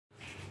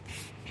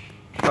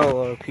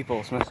Hello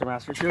people, it's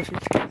Mr.Meowser here,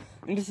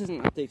 and this is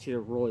an update to the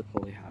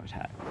roly-poly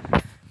habitat.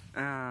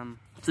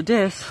 So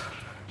this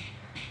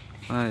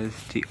was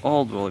the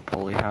old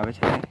roly-poly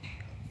habitat.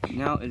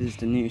 Now it is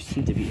the new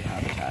centipede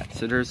habitat.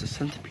 So there's a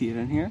centipede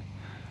in here,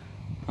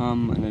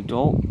 an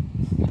adult.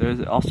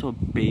 There's also a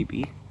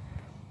baby.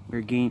 We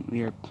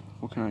are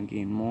working on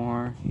getting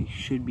more. He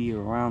should be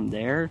around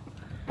there.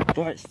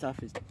 White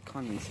stuff is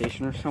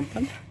condensation or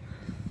something.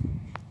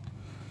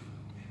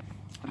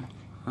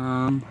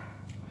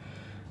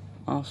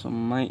 Also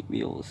might be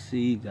able to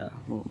see the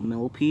little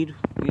millipede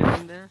we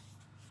have in there.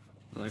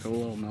 Like a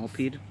little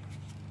millipede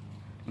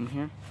in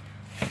here.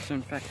 So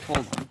in fact, hold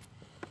on.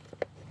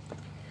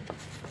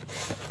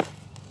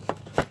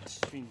 The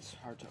screen's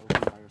hard to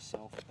open by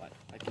yourself, but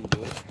I can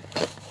do it.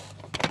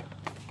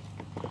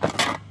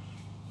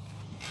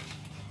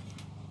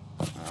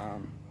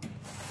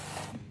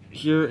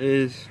 Here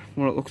is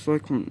what it looks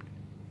like from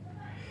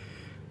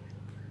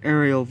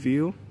aerial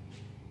view.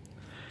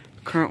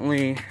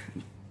 Currently,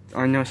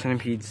 I know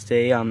centipedes,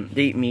 they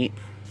eat meat,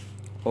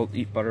 or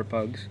eat butter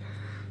bugs.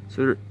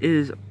 So there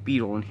is a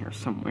beetle in here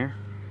somewhere.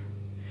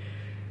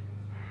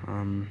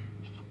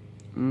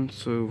 And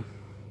so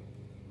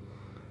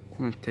I'm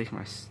gonna take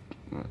my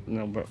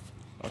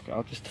okay,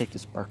 I'll just take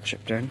this bark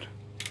chip then,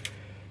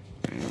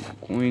 and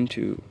I'm going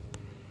to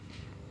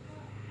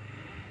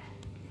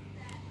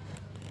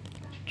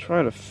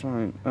try to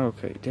find.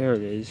 Okay, there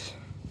it is.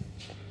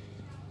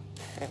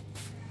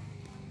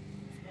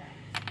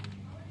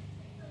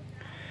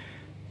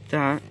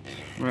 That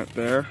right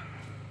there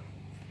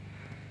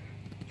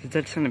is a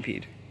dead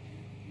centipede.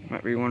 You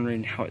might be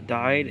wondering how it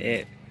died.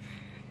 It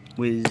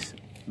was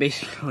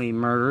basically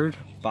murdered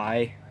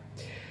by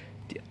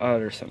the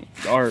other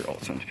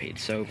adult centipede.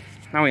 So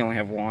now we only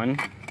have one,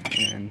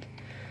 and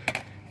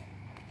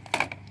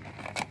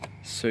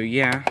so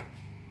yeah,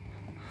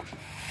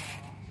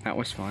 that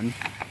was fun.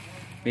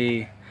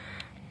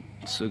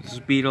 So this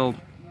beetle,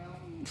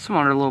 some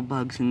other little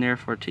bugs in there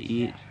for it to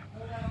eat.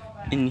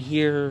 In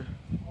here,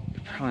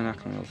 you're probably not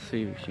gonna be able to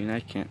see anything. I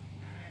can't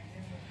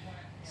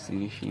see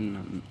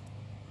anything.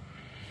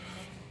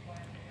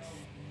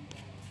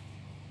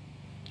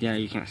 Yeah,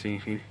 you can't see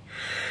anything.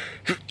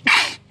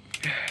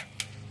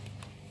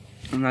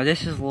 Now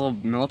this is a little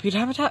millipede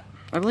habitat,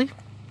 I believe.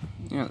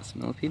 Yeah, that's a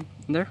millipede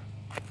in there.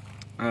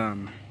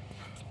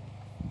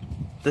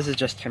 This is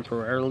just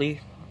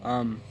temporarily,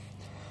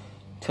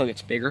 till it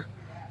gets bigger.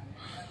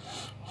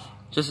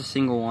 Just a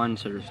single one,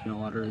 so there's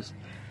no others.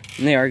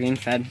 And they are getting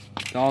fed.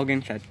 They're all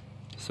getting fed,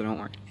 so don't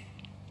worry.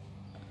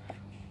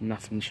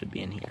 Nothing should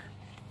be in here.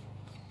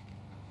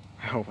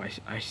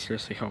 I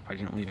seriously hope I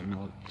didn't leave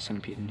a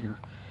centipede in here.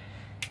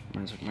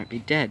 It might be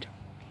dead.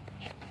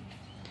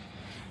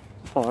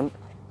 Hold on.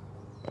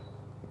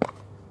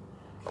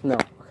 No,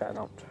 okay, I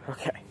don't.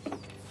 Okay.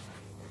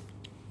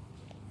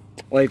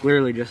 Like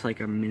literally just like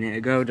a minute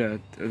ago, the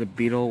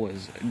beetle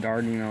was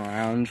darting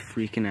around,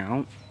 freaking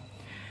out.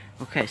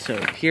 Okay,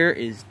 so here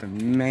is the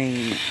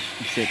main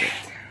exhibit.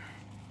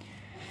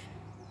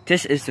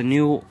 This is the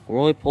new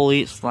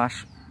roly-poly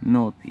 /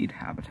 millipede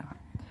habitat.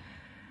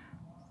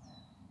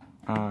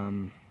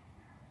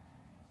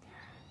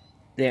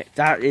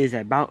 That is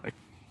about a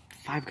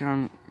 5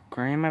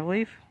 gram, I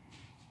believe.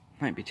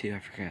 Might be 2, I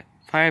forget.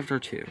 5 or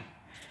 2.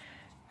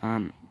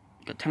 Got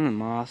a ton of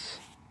moss.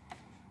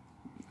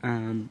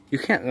 You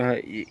can't,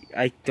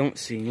 I don't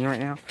see any right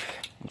now.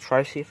 I'll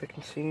try to see if I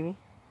can see any.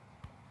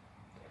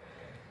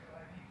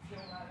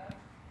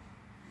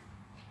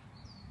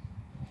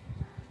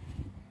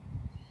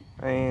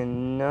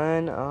 And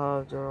none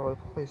of the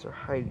roly-polies are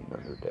hiding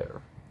under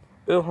there.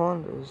 Bill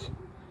Honda's.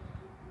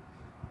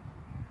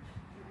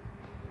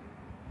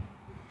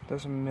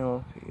 There's a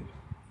millipede.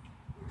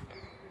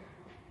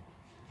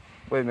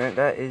 Wait a minute,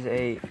 that is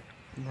a...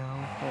 No,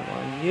 hold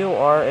on. You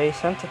are a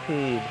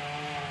centipede.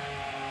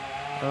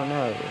 Oh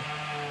no.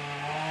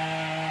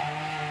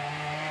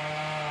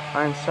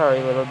 I'm sorry,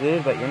 little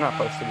dude, but you're not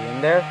supposed to be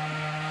in there.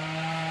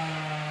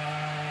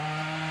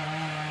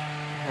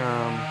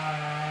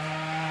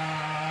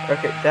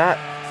 Okay,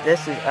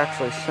 this is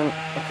actually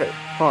okay,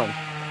 hold on.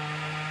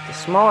 The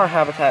smaller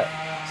habitat,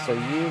 so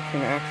you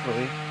can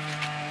actually,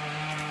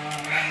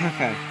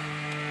 okay.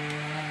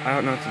 I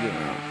don't know what to do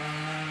now.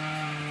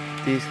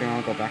 These can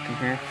all go back in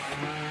here.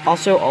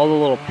 Also, all the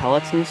little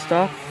pellets and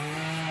stuff,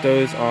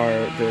 those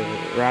are the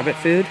rabbit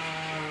food.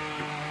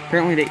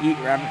 Apparently they eat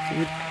rabbit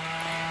food.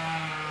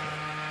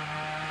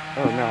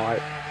 Oh no,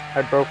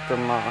 I broke the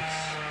moss.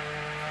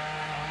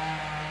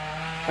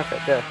 Okay,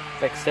 there,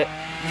 fixed it.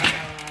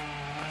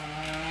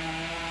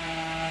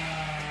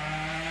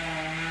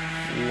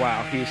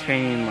 Wow, he's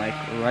hanging like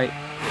right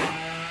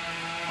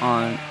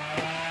on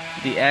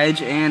the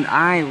edge, and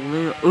I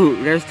literally,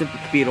 ooh, there's the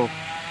beetle.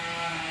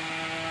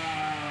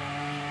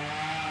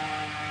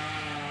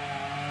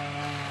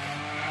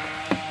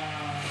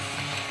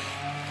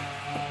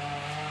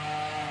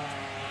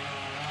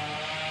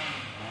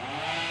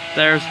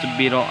 There's the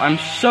beetle. I'm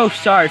so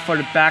sorry for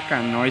the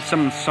background noise.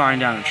 Someone's sawing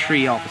down a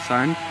tree all of a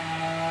sudden.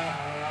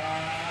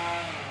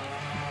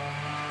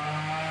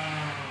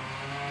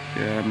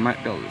 Yeah, I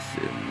might be able to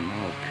see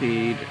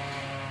Centipede.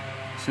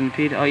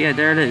 Centipede? Oh yeah,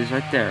 there it is,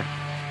 right there.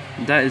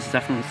 That is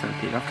definitely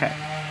Centipede, okay.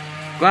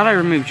 Glad I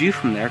removed you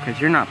from there, because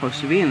you're not supposed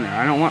to be in there.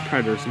 I don't want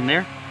predators in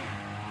there.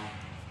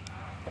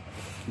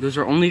 Those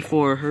are only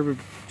for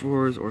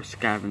herbivores or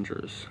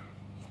scavengers.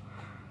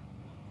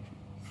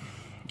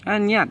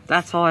 And yeah,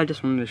 that's all I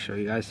just wanted to show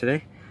you guys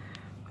today.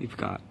 We've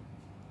got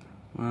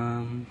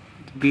the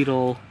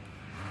beetle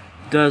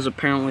does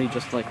apparently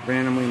just like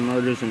randomly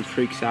murders and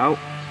freaks out.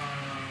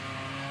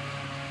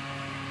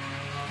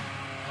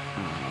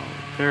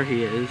 There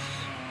he is.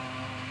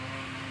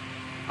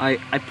 I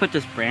put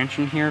this branch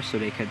in here so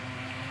they could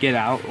get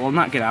out. Well,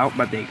 not get out,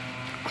 but they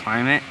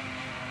climb it.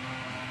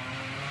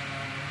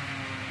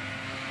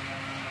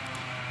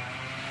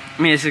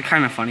 I mean, it's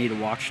kind of funny to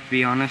watch, to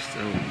be honest,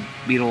 a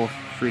beetle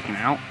freaking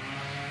out.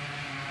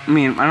 I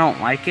mean, I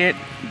don't like it,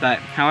 but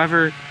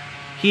however,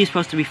 he's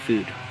supposed to be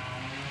food.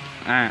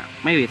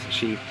 Maybe it's a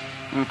she.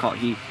 I'm gonna call it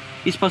he.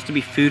 He's supposed to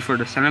be food for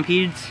the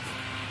centipedes,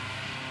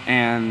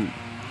 and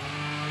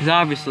because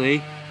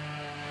obviously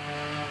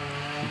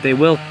they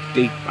will.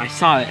 I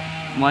saw it.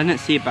 Well, I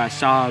didn't see it, but I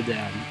saw the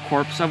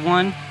corpse of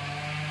one.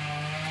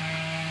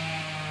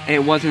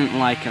 It wasn't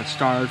like a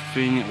starved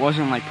thing. It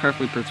wasn't like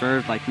perfectly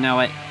preserved. Like no,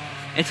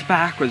 its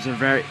back was a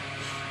very,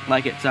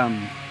 like its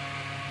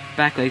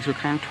back legs were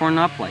kind of torn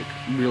up, like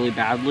really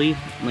badly,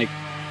 like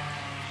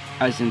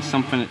as in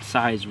something its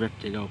size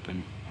ripped it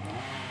open.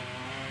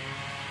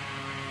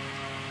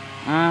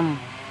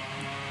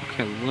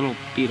 Okay, little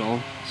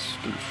beetle is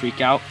gonna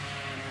freak out.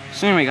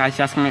 So anyway, guys,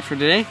 that's it for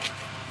today.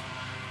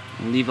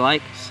 Leave a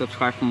like,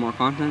 subscribe for more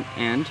content,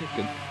 and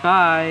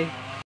goodbye.